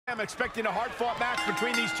I'm expecting a hard-fought match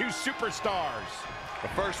between these two superstars. The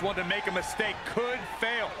first one to make a mistake could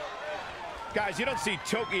fail. Guys, you don't see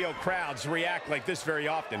Tokyo crowds react like this very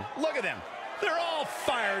often. Look at them. They're all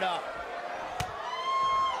fired up.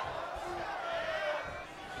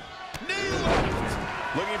 Knee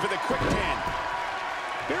left. Looking for the quick 10.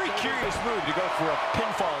 Very curious move to go for a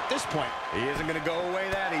pinfall at this point. He isn't going to go away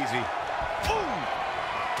that easy. Boom!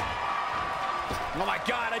 Oh, my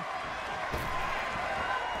God.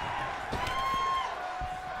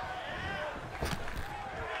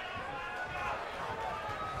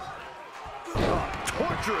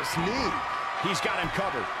 Torturous knee. He's got him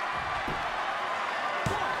covered.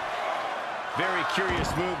 Very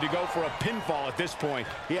curious move to go for a pinfall at this point.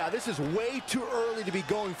 Yeah, this is way too early to be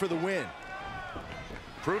going for the win.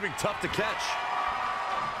 Proving tough to catch.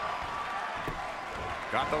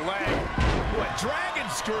 Got the leg. What dragon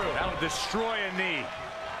screw. That'll destroy a knee.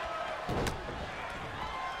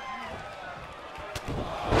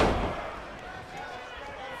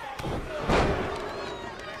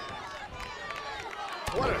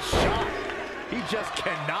 What a shot. He just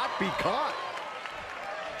cannot be caught.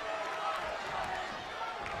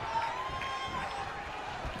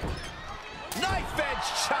 Knife edge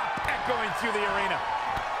chop echoing through the arena.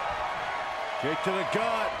 Kick to the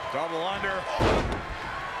gut. Double under.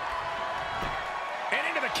 And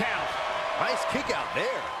into the count. Nice kick out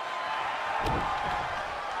there.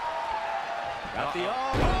 Got the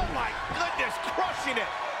arm. Oh my goodness, crushing it.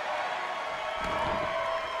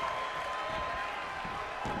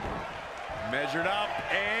 Measured up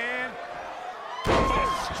and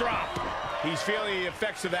fist drop. He's feeling the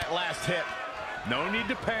effects of that last hit. No need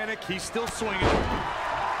to panic. He's still swinging.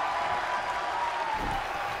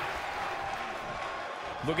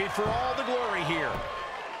 Looking for all the glory here.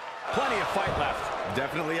 Plenty of fight left.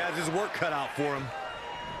 Definitely has his work cut out for him.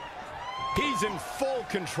 He's in full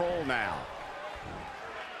control now.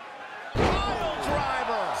 Pile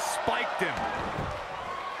driver. Spiked him.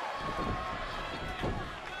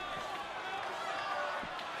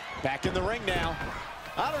 Back in the ring now.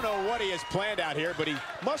 I don't know what he has planned out here, but he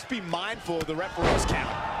must be mindful of the referee's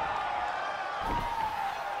count.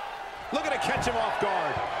 Looking to catch him off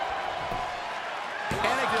guard.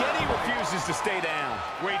 And again, he refuses to stay down.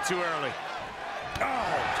 Way too early.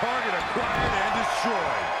 Oh, target acquired and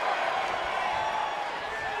destroyed.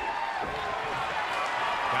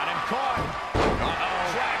 Got him caught.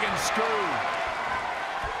 Uh-oh. Dragon screw.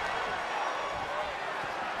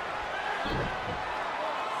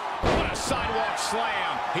 Sidewalk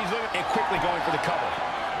slam. He's looking and quickly going for the cover.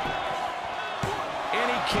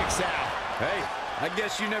 And he kicks out. Hey, I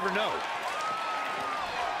guess you never know.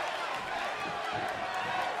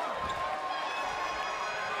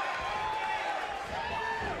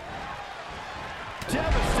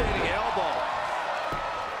 Devastating elbow.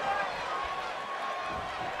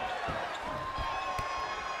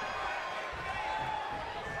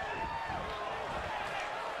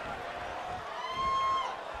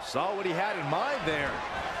 Saw what he had in mind there.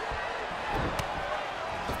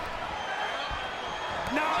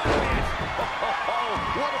 No! Oh,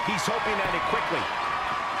 what if he's hoping at it quickly.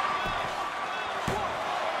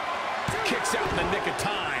 Kicks out in the nick of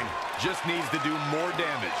time. Just needs to do more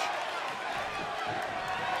damage.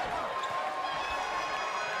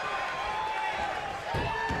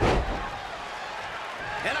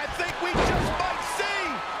 And I think we just might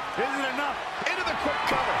see. Isn't it enough? Into the quick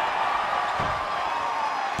cover.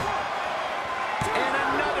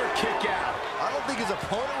 I don't think his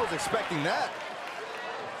opponent was expecting that.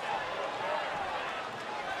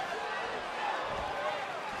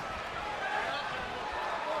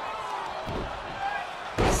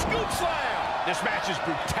 Scoop slam! This match's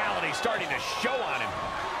brutality starting to show on him.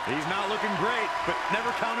 He's not looking great, but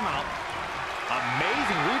never count him out.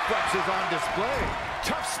 Amazing reflexes on display.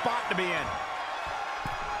 Tough spot to be in.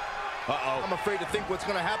 Uh-oh. I'm afraid to think what's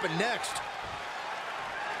going to happen next.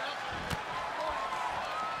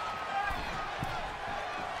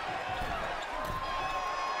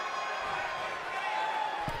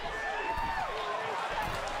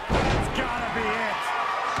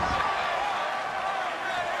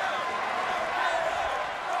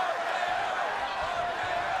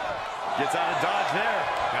 Gets out of dodge there.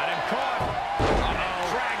 Got him caught.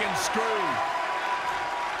 Uh-oh. Dragon screw.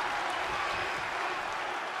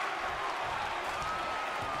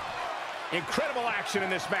 Incredible action in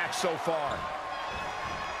this match so far.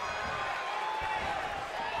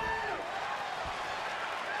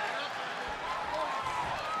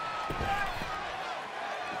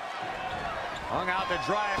 Hung out to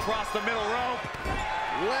dry across the middle rope.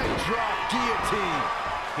 Leg drop guillotine.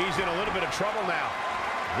 He's in a little bit of trouble now.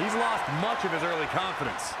 He's lost much of his early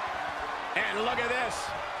confidence. And look at this.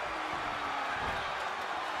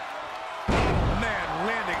 Man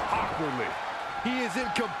landing awkwardly. He is in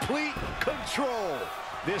complete control.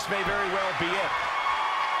 This may very well be it.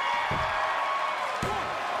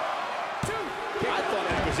 I thought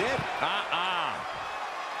that was it.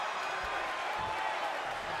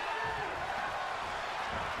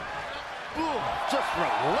 Boom, just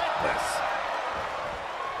relentless.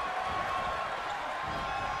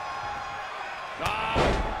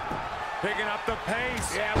 Picking up the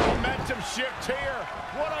pace. Yeah, momentum shift here.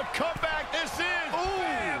 What a comeback this is. Ooh.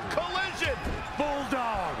 Bam, collision.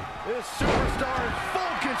 Bulldog. This superstar in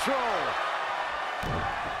full control.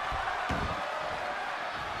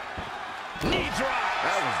 Knee drop.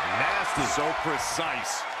 That was nasty. So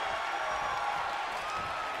precise.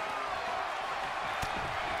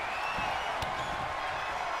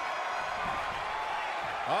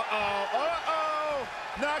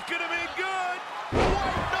 Not gonna be good.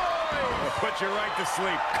 White noise. It'll put you right to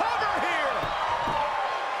sleep. Cover here.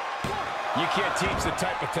 You can't teach the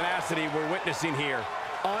type of tenacity we're witnessing here.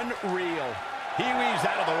 Unreal. He weaves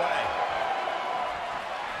out of the way.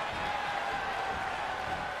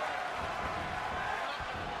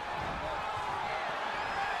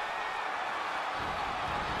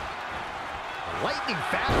 Lightning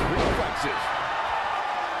fast reflexes.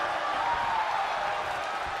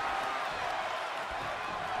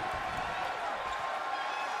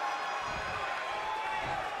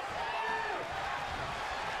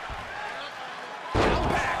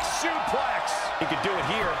 Suplex. He could do it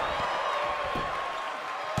here.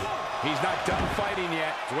 He's not done fighting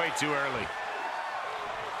yet. It's way too early.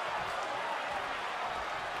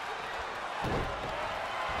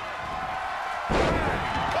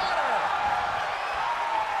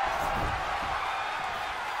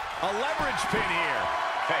 A leverage pin here.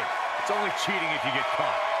 Hey, it's only cheating if you get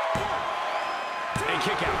caught. And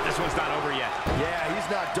kick out. This one's not over yet. Yeah, he's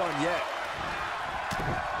not done yet.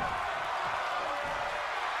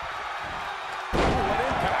 What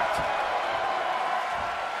impact.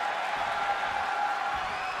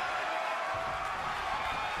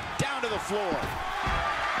 Down to the floor.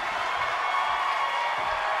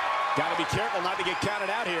 Got to be careful not to get counted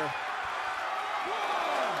out here.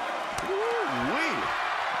 Woo-wee.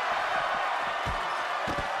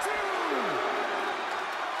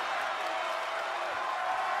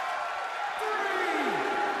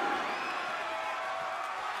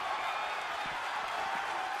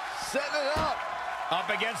 Setting it up. Up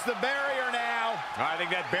against the barrier now. I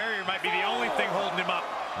think that barrier might be the only thing holding him up.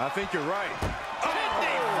 I think you're right.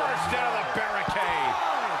 Kidney first out of the barricade.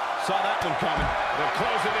 Saw that one coming. The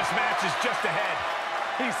close of this match is just ahead.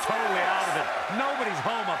 He's totally out of it. Nobody's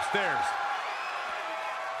home upstairs.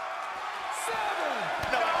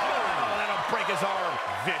 No, that'll break his arm.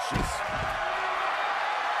 Vicious.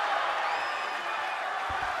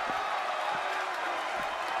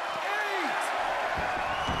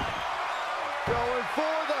 Going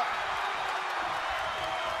for the...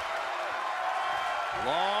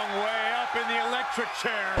 Long way up in the electric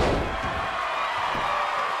chair.